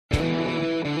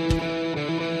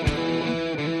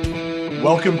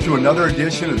Welcome to another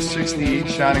edition of 68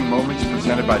 Shining Moments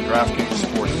presented by DraftKings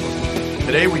Sportsbook.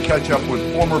 Today we catch up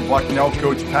with former Bucknell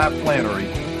coach Pat Flannery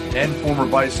and former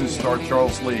Bison star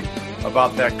Charles Lee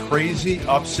about that crazy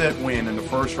upset win in the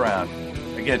first round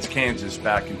against Kansas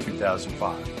back in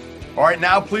 2005. All right,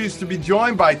 now pleased to be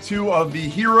joined by two of the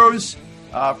heroes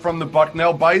from the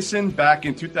Bucknell Bison back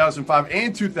in 2005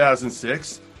 and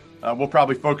 2006. We'll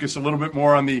probably focus a little bit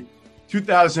more on the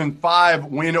 2005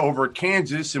 win over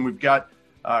Kansas, and we've got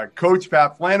Coach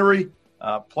Pat Flannery,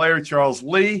 player Charles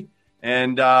Lee,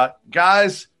 and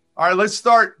guys, all right, let's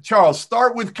start. Charles,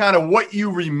 start with kind of what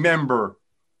you remember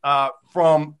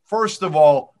from, first of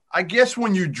all, I guess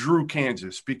when you drew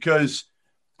Kansas, because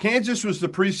Kansas was the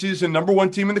preseason number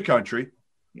one team in the country.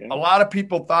 Yeah. A lot of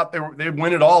people thought they'd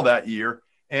win it all that year,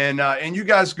 and you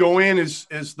guys go in as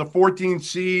the 14th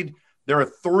seed. There are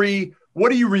three. What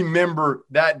do you remember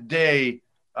that day,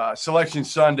 Selection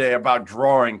Sunday, about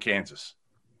drawing Kansas?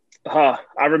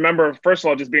 I remember, first of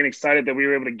all, just being excited that we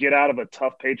were able to get out of a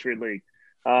tough Patriot League.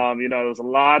 There's a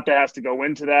lot that has to go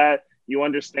into that. You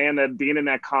understand that being in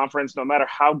that conference, no matter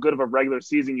how good of a regular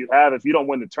season you have, if you don't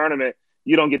win the tournament,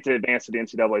 you don't get to advance to the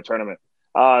NCAA tournament.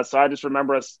 So I just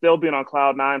remember us still being on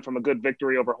cloud nine from a good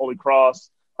victory over Holy Cross,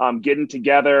 getting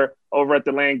together over at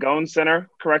the Langone Center.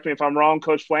 Correct me if I'm wrong,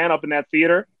 Coach Flan, up in that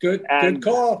theater. Good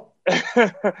call.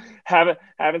 having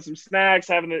some snacks,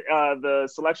 having the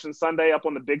Selection Sunday up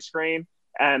on the big screen.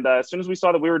 And as soon as we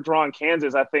saw that we were drawing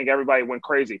Kansas, I think everybody went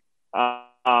crazy.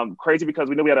 Crazy because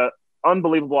we knew we had an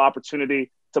unbelievable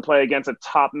opportunity to play against a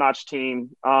top-notch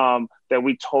team that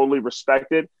we totally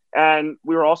respected. And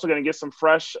we were also going to get some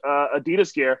fresh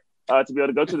Adidas gear to be able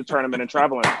to go to the tournament and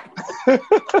travel in.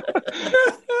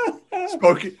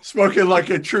 Spoken like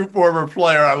a true former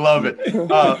player. I love it.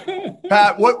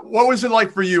 Pat, what was it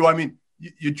like for you? I mean,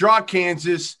 you draw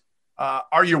Kansas.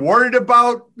 Are you worried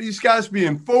about these guys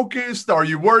being focused? Are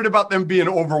you worried about them being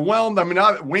overwhelmed? I mean,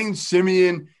 Wayne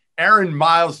Simeon, Aaron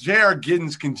Miles, J.R.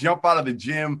 Giddens can jump out of the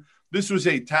gym. This was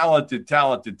a talented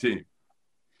team.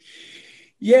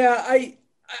 Yeah,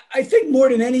 I think more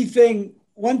than anything,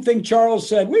 one thing Charles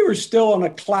said, we were still on a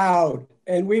cloud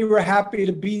and we were happy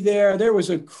to be there. There was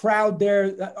a crowd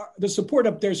there. The support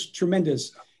up there is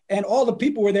tremendous. And all the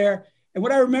people were there. And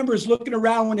what I remember is looking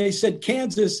around when they said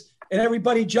Kansas and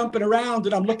everybody jumping around.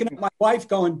 And I'm looking at my wife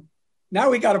going,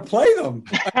 now we got to play them.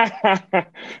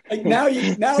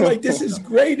 Like this is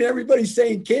great. Everybody's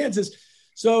saying Kansas.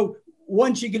 So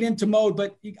once you get into mode,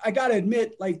 but I got to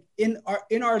admit, like in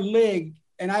our league,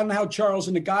 and I don't know how Charles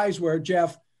and the guys were,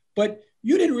 Jeff, but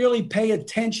you didn't really pay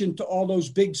attention to all those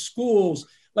big schools.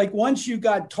 Like once you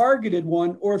got targeted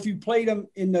one, or if you played them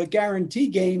in the guarantee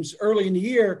games early in the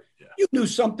year, you knew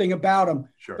something about them.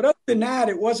 Sure. But other than that,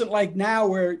 it wasn't like now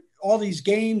where all these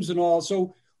games and all.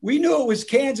 So we knew it was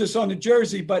Kansas on the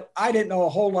jersey, but I didn't know a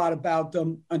whole lot about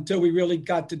them until we really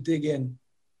got to dig in.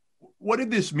 What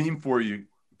did this mean for you,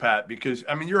 Pat? Because,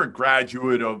 I mean, you're a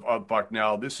graduate of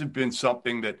Bucknell. This has been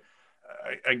something that,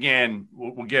 again,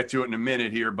 we'll get to it in a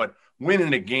minute here, but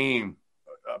winning a game,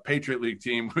 a Patriot League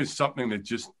team, was something that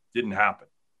just didn't happen.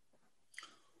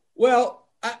 Well,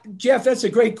 Jeff, that's a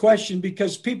great question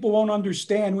because people won't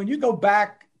understand. When you go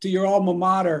back to your alma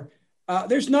mater,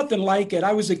 there's nothing like it.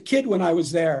 I was a kid when I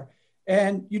was there,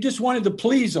 and you just wanted to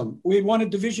please them. We had won a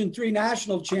Division III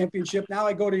national championship. Now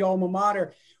I go to the alma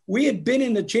mater. We had been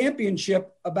in the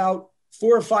championship about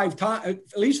 4 or 5 times,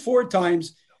 at least 4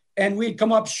 times, and we'd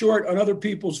come up short on other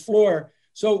people's floor.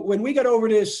 So when we got over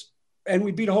this and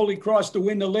we beat Holy Cross to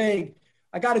win the league,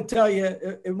 I got to tell you,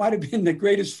 it might have been the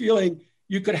greatest feeling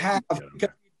you could have because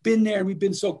we've been there and we've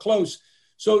been so close.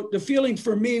 So the feeling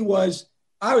for me was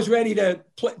I was ready to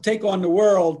take on the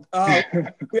world. I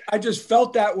just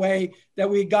felt that way, that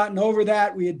we had gotten over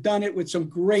that. We had done it with some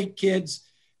great kids.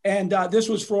 And this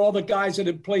was for all the guys that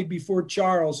had played before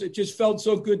Charles. It just felt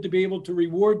so good to be able to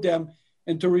reward them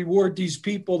and to reward these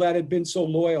people that had been so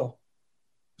loyal.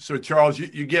 So, Charles,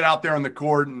 you get out there on the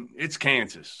court, and it's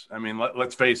Kansas. I mean,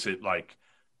 let's face it, like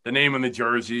the name on the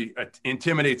jersey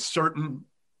intimidates certain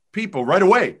people right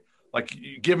away. Like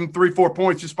you give them 3-4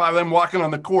 points just by them walking on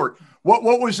the court. What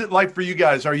was it like for you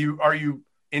guys? Are you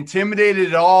intimidated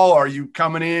at all? Are you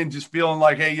coming in just feeling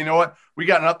like, hey, you know what? We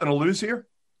got nothing to lose here?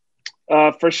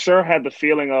 For sure had the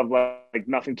feeling of like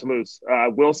nothing to lose. I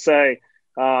will say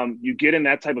you get in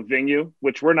that type of venue,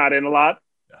 which we're not in a lot.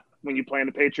 When you play in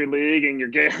the Patriot League and your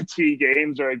guarantee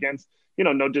games are against,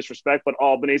 no disrespect, but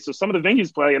Albany. So some of the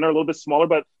venues play and they're a little bit smaller,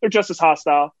 but they're just as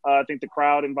hostile. I think the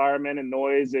crowd environment and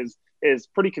noise is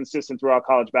pretty consistent throughout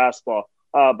college basketball.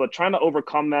 But trying to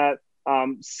overcome that,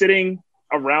 sitting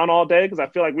around all day because I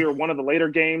feel like we were one of the later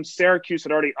games. Syracuse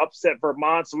had already upset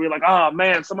Vermont, so we were like, oh,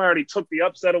 man, somebody already took the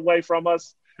upset away from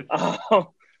us.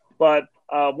 But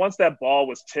once that ball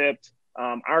was tipped,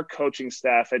 our coaching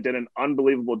staff had did an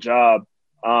unbelievable job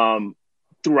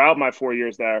throughout my 4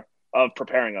 years there of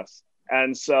preparing us.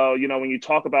 And so, when you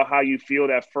talk about how you feel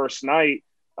that first night,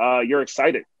 you're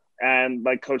excited. And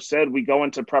like Coach said, we go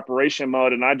into preparation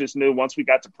mode. And I just knew once we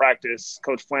got to practice,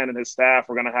 Coach Flan and his staff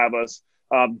were going to have us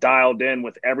dialed in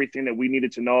with everything that we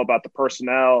needed to know about the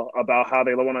personnel, about how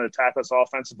they want to attack us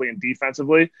offensively and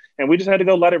defensively. And we just had to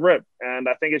go let it rip. And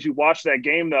I think as you watch that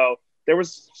game, though, there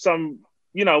was some,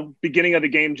 beginning of the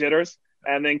game jitters.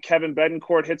 And then Kevin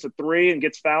Betancourt hits a three and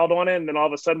gets fouled on it. And then all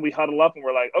of a sudden we huddle up and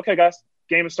we're like, okay, guys,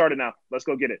 game has started now. Let's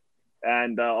go get it.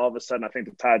 And all of a sudden I think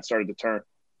the tide started to turn.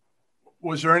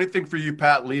 Was there anything for you,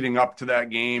 Pat, leading up to that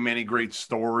game? Any great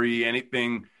story,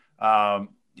 anything,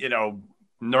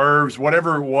 nerves,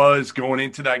 whatever it was going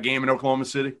into that game in Oklahoma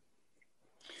City?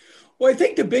 Well, I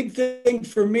think the big thing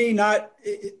for me, I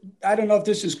don't know if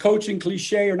this is coaching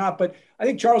cliche or not, but I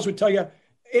think Charles would tell you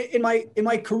in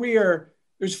my career,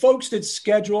 there's folks that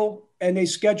schedule and they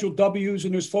schedule W's,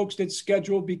 and there's folks that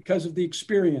schedule because of the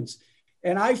experience.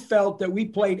 And I felt that we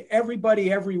played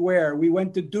everybody everywhere. We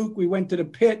went to Duke, we went to the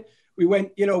Pit, we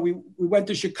went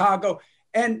to Chicago.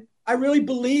 And I really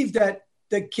believe that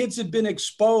the kids had been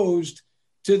exposed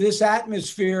to this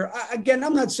atmosphere. Again,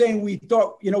 I'm not saying we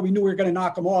thought, we knew we were going to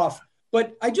knock them off,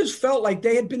 but I just felt like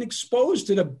they had been exposed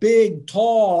to the big,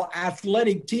 tall,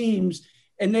 athletic teams.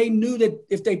 And they knew that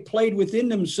if they played within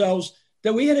themselves,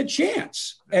 that we had a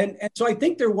chance. And so I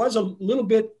think there was a little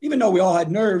bit, even though we all had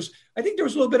nerves, I think there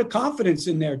was a little bit of confidence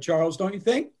in there, Charles, don't you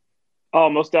think? Oh,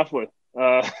 most definitely.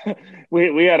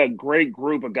 We had a great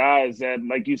group of guys that,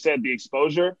 like you said, the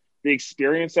exposure, the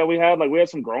experience that we had, like we had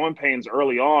some growing pains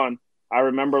early on. I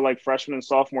remember like freshman and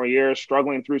sophomore year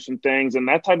struggling through some things, and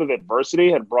that type of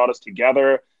adversity had brought us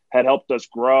together, had helped us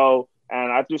grow.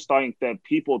 And I just think that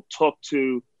people took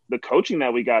to the coaching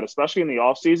that we got, especially in the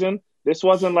off season. This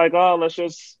wasn't like, oh, let's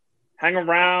just hang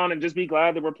around and just be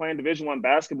glad that we're playing Division I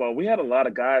basketball. We had a lot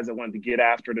of guys that wanted to get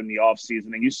after it in the off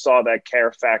season, and you saw that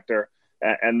care factor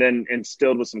and then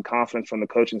instilled with some confidence from the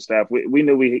coaching staff. We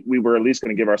knew we were at least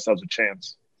going to give ourselves a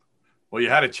chance. Well, you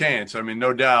had a chance. I mean,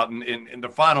 no doubt. In the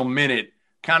final minute,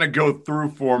 kind of go through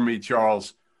for me,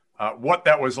 Charles, what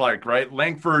that was like, right?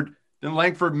 Langford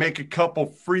make a couple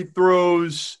free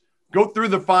throws. Go through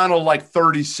the final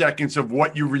 30 seconds of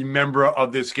what you remember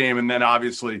of this game, and then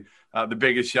obviously the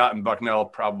biggest shot in Bucknell,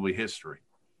 probably history.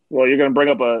 Well, you're going to bring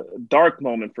up a dark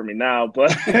moment for me now,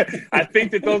 but I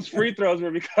think that those free throws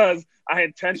were because I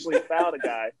intentionally fouled a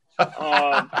guy.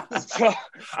 So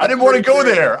I didn't want to go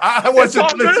there. I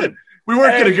wasn't listening. We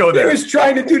weren't going to go there. He was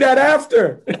trying to do that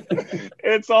after.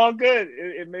 It's all good.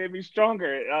 It made me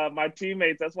stronger. My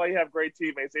teammates, that's why you have great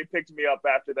teammates. They picked me up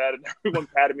after that, and everyone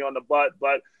patted me on the butt.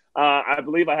 But I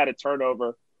believe I had a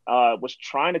turnover, was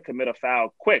trying to commit a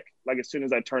foul quick. Like as soon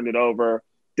as I turned it over,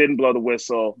 didn't blow the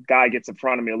whistle. Guy gets in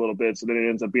front of me a little bit, so then it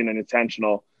ends up being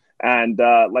unintentional. And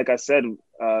like I said,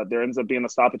 there ends up being a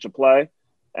stoppage of play.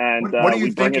 And what are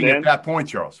you thinking at that point,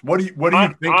 Charles? What are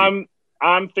you thinking?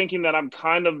 I'm thinking that I'm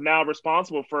kind of now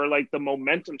responsible for the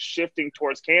momentum shifting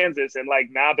towards Kansas, and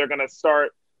now they're going to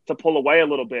start to pull away a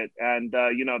little bit, and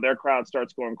their crowd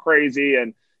starts going crazy,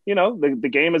 and the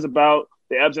game is about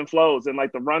the ebbs and flows and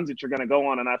the runs that you're going to go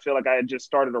on, and I feel like I had just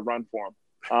started a run for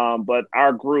them. But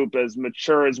our group, as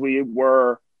mature as we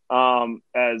were,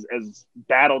 as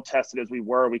battle tested as we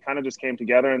were, we kind of just came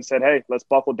together and said, hey, let's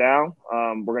buckle down.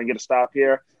 We're going to get a stop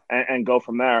here and go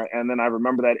from there. And then I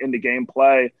remember that in the game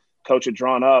play, coach had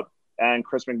drawn up and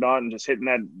Chris McNaughton just hitting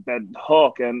that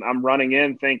hook, and I'm running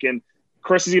in thinking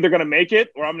Chris is either going to make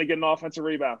it or I'm going to get an offensive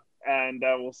rebound, and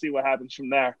we'll see what happens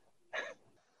from there.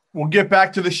 We'll get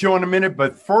back to the show in a minute,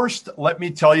 but first, let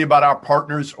me tell you about our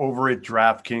partners over at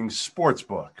DraftKings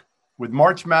Sportsbook. With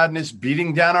March Madness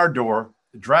beating down our door,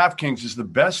 DraftKings is the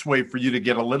best way for you to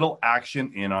get a little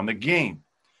action in on the game.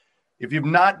 If you've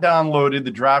not downloaded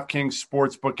the DraftKings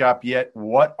Sportsbook app yet,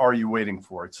 what are you waiting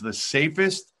for? It's the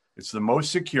safest, it's the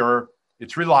most secure,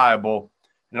 it's reliable,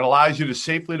 and it allows you to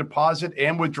safely deposit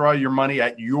and withdraw your money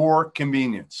at your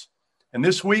convenience. And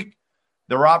this week,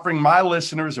 they're offering my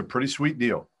listeners a pretty sweet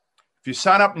deal. If you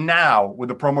sign up now with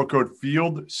the promo code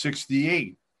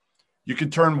FIELD68, you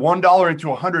can turn $1 into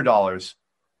 $100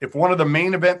 if one of the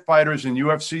main event fighters in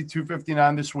UFC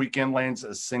 259 this weekend lands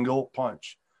a single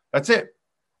punch. That's it.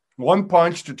 One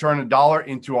punch to turn $1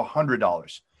 into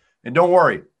 $100. And don't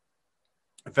worry,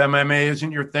 if MMA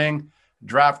isn't your thing,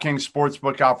 DraftKings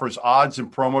Sportsbook offers odds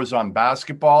and promos on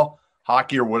basketball,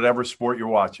 hockey, or whatever sport you're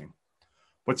watching.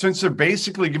 But since they're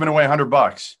basically giving away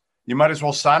 $100, you might as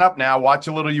well sign up now, watch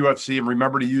a little UFC, and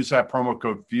remember to use that promo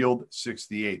code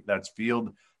FIELD68. That's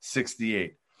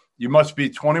FIELD68. You must be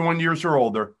 21 years or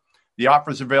older. The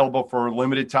offer is available for a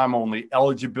limited time only.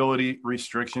 Eligibility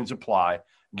restrictions apply.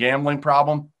 Gambling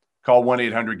problem? Call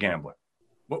 1-800-GAMBLER.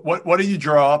 What do you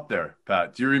draw up there,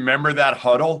 Pat? Do you remember that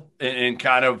huddle and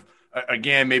kind of,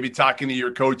 again, maybe talking to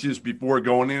your coaches before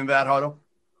going into that huddle?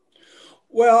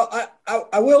 Well,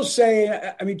 I will say,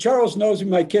 I mean, Charles knows me,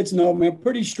 my kids know me, I'm a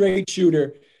pretty straight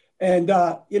shooter. And,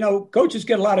 coaches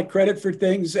get a lot of credit for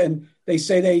things, and they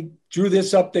say they drew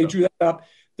this up, they drew that up.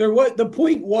 The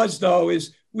point was, though,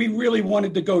 is we really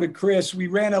wanted to go to Chris. We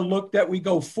ran a look that we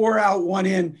go 4 out, 1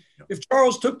 in. If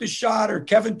Charles took the shot or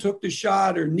Kevin took the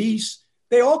shot or Nice,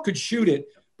 they all could shoot it.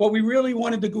 But we really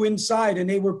wanted to go inside, and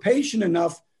they were patient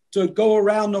enough to go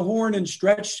around the horn and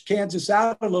stretch Kansas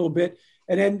out a little bit.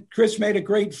 And then Chris made a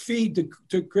great feed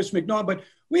to Chris McNaught. But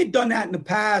we had done that in the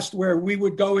past where we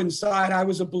would go inside. I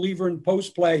was a believer in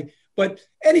post play, but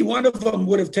any one of them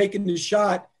would have taken the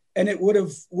shot and it would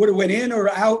have went in or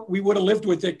out. We would have lived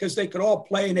with it because they could all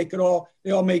play and they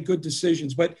all made good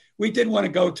decisions. But we did want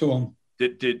to go to them.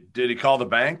 Did he call the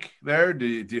bank there? Do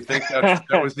you think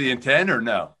that was the intent or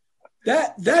no?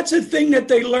 That's a thing that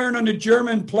they learn on the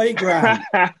German playground.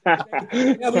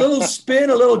 They have a little spin,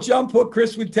 a little jump hook.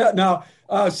 Chris would tell. Now,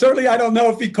 certainly, I don't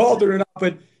know if he called it or not,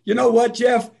 but you know what,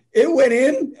 Jeff? It went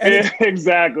in. And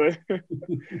exactly.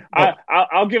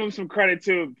 I'll give him some credit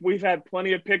too. We've had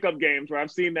plenty of pickup games where I've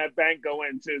seen that bank go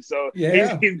in too. So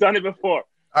he's done it before.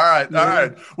 All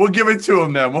right. We'll give it to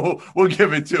him then. We'll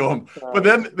give it to him. But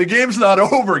then the game's not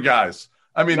over, guys.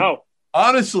 I mean,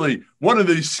 honestly, one of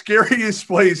the scariest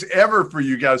plays ever for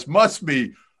you guys must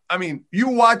be, I mean, you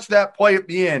watch that play at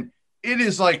the end, it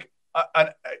is like a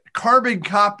carbon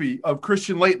copy of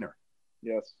Christian Laettner.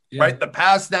 Yes. Right? The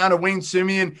pass down to Wayne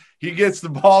Simeon, he gets the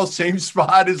ball, same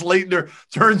spot as Laettner,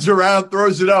 turns around,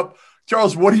 throws it up.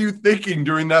 Charles, what are you thinking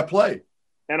during that play?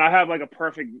 And I have like a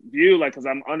perfect view, like, because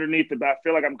I'm underneath the bat. I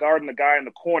feel like I'm guarding the guy in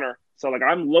the corner. So, like,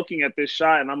 I'm looking at this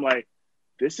shot and I'm like,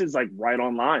 this is like right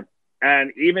on line.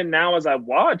 And even now as I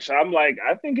watch, I'm like,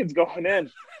 I think it's going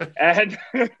in. And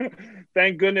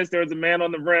thank goodness there was a man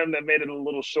on the rim that made it a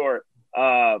little short.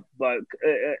 But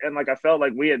I felt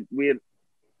like we had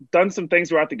done some things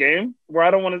throughout the game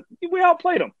where we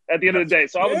outplayed them at the end of the day.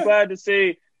 So I was glad to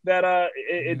see that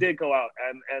it did go out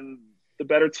and the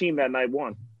better team that night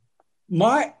won.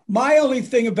 My only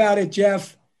thing about it,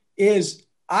 Jeff, is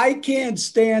I can't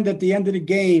stand at the end of the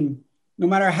game, no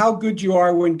matter how good you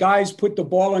are, when guys put the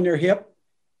ball on their hip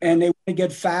and they want to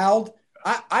get fouled.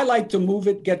 I like to move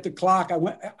it, get the clock.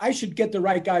 I should get the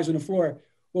right guys on the floor.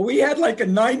 Well, we had like a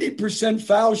 90%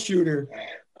 foul shooter,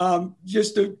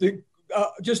 just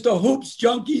a hoops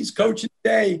junkies coach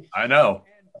today. I know.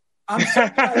 I'm so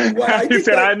he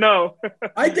said, I know.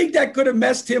 I think that could have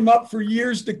messed him up for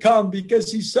years to come because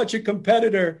he's such a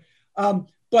competitor,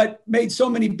 but made so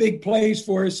many big plays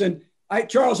for us. And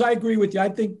Charles, I agree with you. I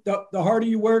think the harder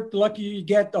you work, the luckier you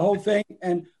get, the whole thing.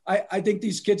 And I think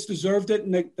these kids deserved it,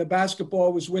 and the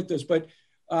basketball was with us. But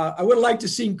I would have liked to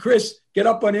seen Chris get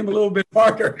up on him a little bit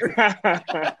harder.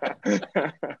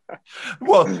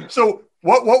 Well, so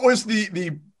what was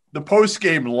the post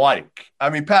game like? I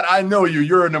mean, Pat, I know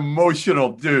you're an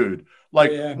emotional dude.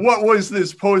 Like, What was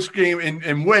this post game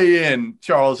and weigh in,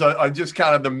 Charles, on just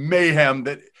kind of the mayhem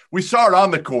that we saw it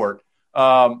on the court?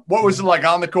 What was it like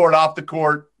on the court, off the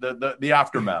court, the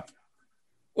aftermath?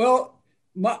 Well,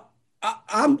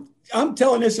 I'm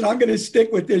telling this, and I'm going to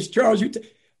stick with this, Charles.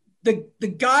 The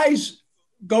guys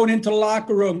going into the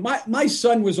locker room. My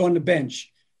son was on the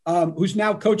bench, who's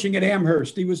now coaching at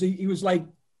Amherst. He was like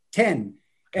 10.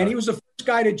 And he was the first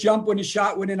guy to jump when the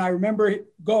shot went in. I remember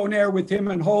going there with him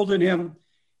and holding him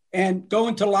and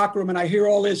going to the locker room, and I hear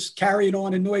all this carrying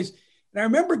on and noise. And I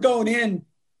remember going in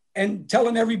and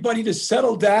telling everybody to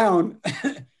settle down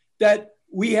that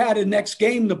we had a next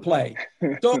game to play.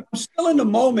 So I'm still in the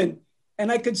moment, and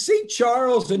I could see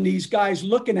Charles and these guys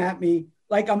looking at me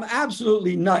like I'm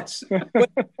absolutely nuts. But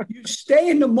you stay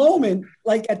in the moment,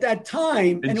 like at that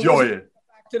time. Enjoy it.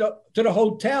 Back to the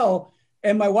hotel.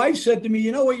 And my wife said to me,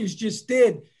 you know what you just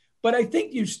did? But I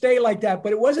think you stay like that.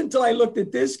 But it wasn't until I looked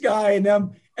at this guy and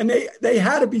them, and they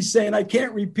had to be saying, I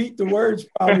can't repeat the words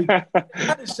probably. I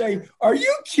had to say, are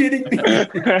you kidding me?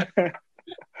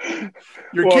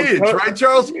 You're kids, right,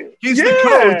 Charles? He's the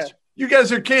coach. You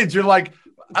guys are kids. You're like,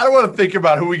 I don't want to think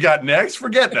about who we got next.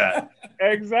 Forget that.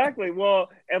 Exactly. Well,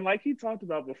 and like he talked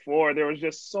about before, there was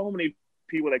just so many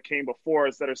people that came before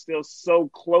us that are still so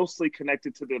closely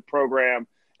connected to the program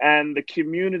and the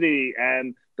community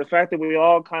and the fact that we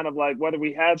all kind of like, whether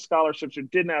we had scholarships or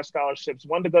didn't have scholarships,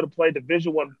 wanted to go to play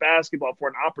Division I basketball for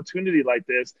an opportunity like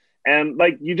this. And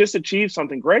like, you just achieved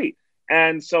something great.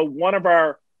 And so one of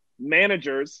our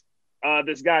managers,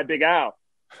 this guy, Big Al,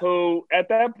 who at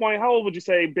that point, how old would you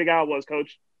say Big Al was,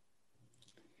 Coach?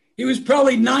 He was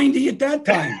probably 90 at that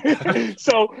time.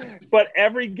 So, but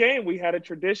every game we had a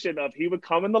tradition of he would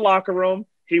come in the locker room,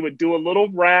 he would do a little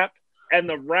rap, and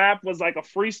the rap was like a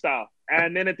freestyle.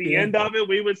 And then at the end of it,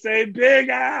 we would say, Big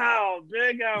Al,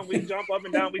 Big Al. We jump up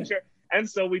and down, we cheer. And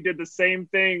so we did the same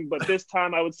thing, but this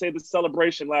time I would say the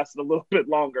celebration lasted a little bit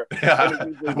longer than it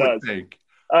usually does.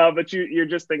 But you're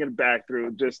just thinking back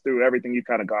through everything you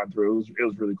kind of gone through. It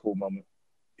was a really cool moment.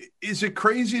 Is it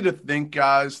crazy to think,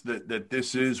 guys, that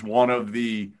this is one of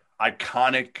the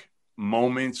iconic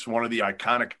moments, one of the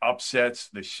iconic upsets,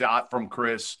 the shot from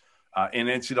Chris in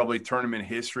NCAA tournament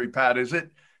history, Pat? Is it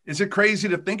crazy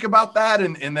to think about that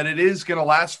and that it is going to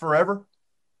last forever?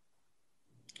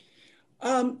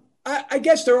 I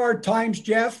guess there are times,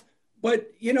 Jeff,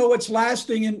 but you know what's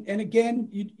lasting, and again,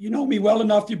 you know me well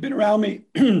enough, you've been around me.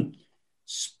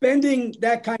 Spending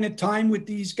that kind of time with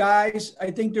these guys,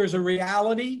 I think there's a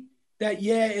reality that,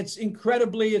 yeah, it's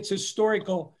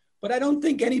historical, but I don't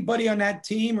think anybody on that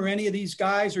team or any of these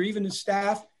guys or even the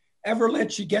staff ever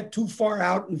lets you get too far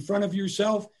out in front of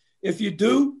yourself. If you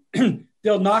do,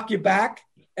 they'll knock you back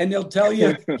and they'll tell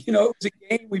you, you know, it's a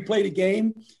game, we played a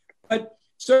game. But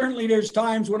certainly there's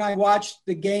times when I watch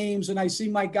the games and I see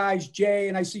my guys, Jay,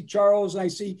 and I see Charles, and I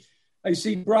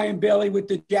see Brian Bailey with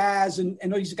the Jazz and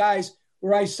these guys,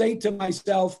 where I say to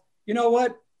myself, you know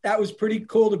what, that was pretty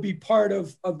cool to be part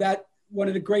of that, one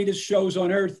of the greatest shows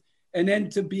on earth. And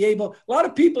then to be able, a lot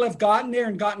of people have gotten there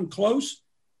and gotten close,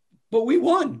 but we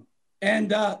won. And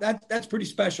that's pretty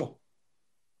special.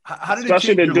 How did it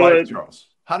change your life, Charles?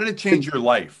 How did it change your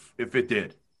life, if it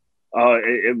did?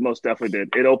 It most definitely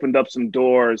did. It opened up some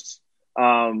doors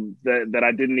that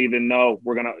I didn't even know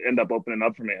were going to end up opening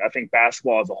up for me. I think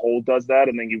basketball as a whole does that.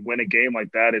 And then you win a game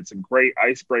like that, it's a great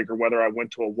icebreaker, whether I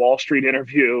went to a Wall Street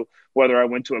interview, whether I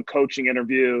went to a coaching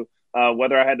interview,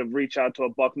 whether I had to reach out to a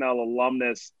Bucknell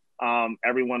alumnus.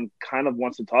 Everyone kind of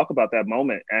wants to talk about that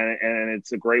moment. And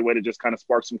it's a great way to just kind of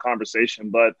spark some conversation.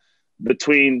 But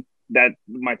between that,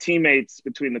 my teammates,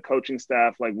 between the coaching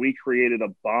staff, like we created a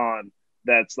bond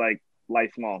that's like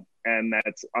lifelong and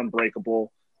that's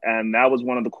unbreakable. And that was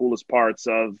one of the coolest parts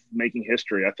of making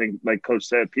history. I think, like Coach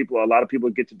said, a lot of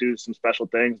people get to do some special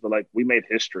things, but like we made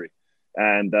history,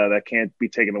 and that can't be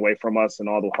taken away from us. And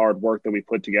all the hard work that we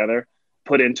put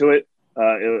into it,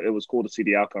 it was cool to see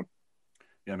the outcome.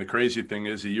 Yeah, the crazy thing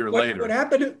is, a year later, what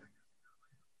happened to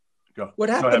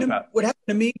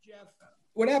me, Jeff?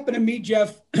 What happened to me,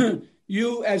 Jeff?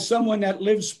 You, as someone that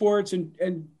lives sports,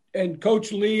 and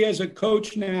Coach Lee as a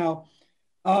coach now,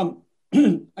 I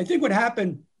think what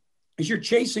happened is you're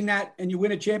chasing that and you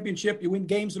win a championship, you win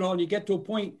games and all, and you get to a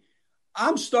point.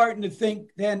 I'm starting to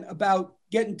think then about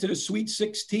getting to the Sweet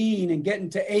 16 and getting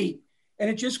to 8. And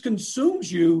it just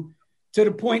consumes you to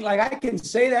the point, like I can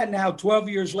say that now 12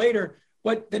 years later,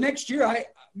 but the next year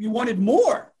you wanted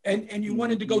more and you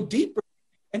wanted to go deeper.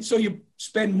 And so you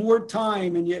spend more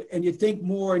time and you think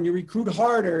more and you recruit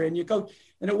harder and you go.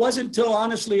 And it wasn't until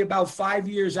honestly about 5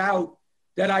 years out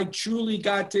that I truly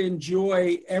got to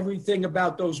enjoy everything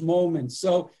about those moments.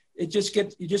 So you just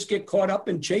get caught up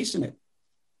in chasing it.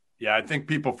 Yeah, I think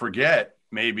people forget,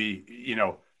 maybe, you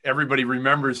know, everybody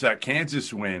remembers that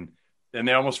Kansas win, and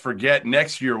they almost forget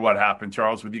next year what happened,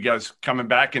 Charles, with you guys coming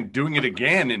back and doing it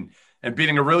again and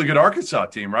beating a really good Arkansas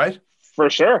team, right? For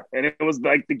sure. And it was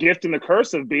like the gift and the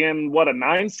curse of being, a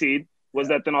 9 seed, was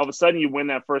that then all of a sudden you win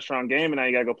that first round game and now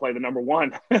you got to go play the number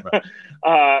 1, right.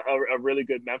 a really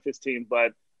good Memphis team.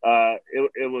 But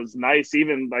it was nice,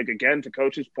 even like, again, to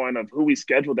Coach's point of who we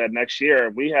scheduled that next year.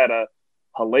 We had a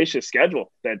hellacious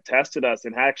schedule that tested us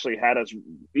and actually had us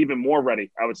even more ready,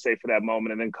 I would say, for that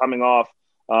moment. And then coming off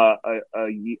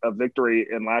a victory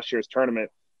in last year's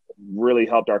tournament really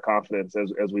helped our confidence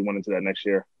as we went into that next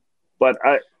year. But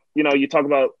you talk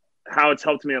about how it's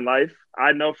helped me in life.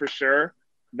 I know for sure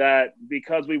that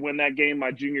because we win that game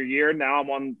my junior year, now I'm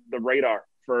on the radar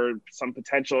for some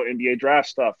potential NBA draft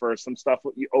stuff or some stuff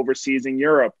overseas in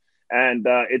Europe. And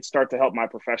it start to help my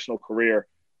professional career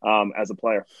as a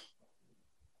player.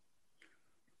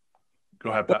 Go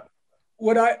ahead, Pat.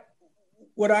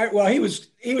 Well, he was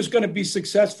going to be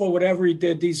successful, whatever he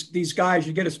did. These guys,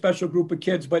 you get a special group of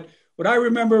kids. But what I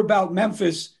remember about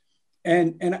Memphis,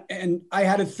 and I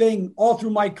had a thing all through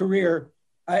my career.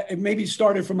 It maybe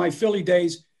started from my Philly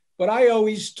days, but I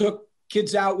always took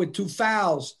kids out with 2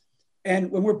 fouls. And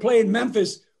when we're playing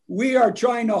Memphis, we are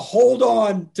trying to hold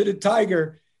on to the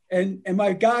Tiger. and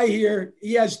my guy here,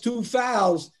 he has 2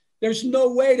 fouls. There's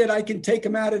no way that I can take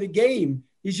him out of the game.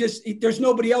 There's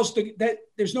nobody else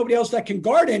that can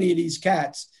guard any of these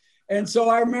cats. And so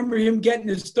I remember him getting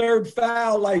his 3rd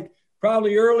foul, like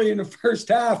probably early in the first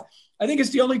half. I think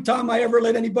it's the only time I ever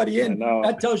let anybody in.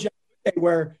 That tells you how they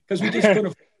were, because we just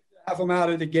couldn't have them out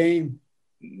of the game.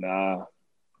 Nah.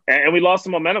 And we lost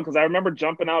some momentum, because I remember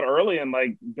jumping out early and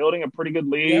like building a pretty good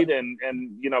lead and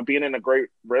being in a great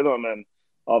rhythm, and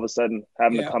all of a sudden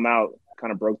having to come out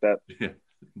kind of broke that. Yeah.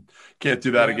 Can't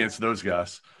do that against those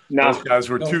guys. No. Those guys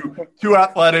were too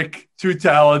athletic, too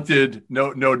talented,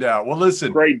 no doubt. Well,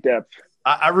 listen, great depth.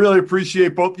 I really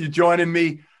appreciate both of you joining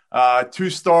me. 2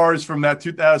 stars from that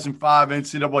 2005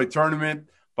 NCAA tournament,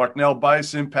 Bucknell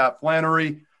Bison, Pat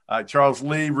Flannery, Charles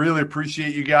Lee. Really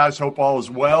appreciate you guys. Hope all is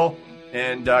well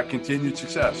and continued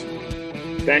success.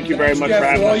 Thank you very much for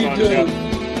having all us you on, do. Jeff.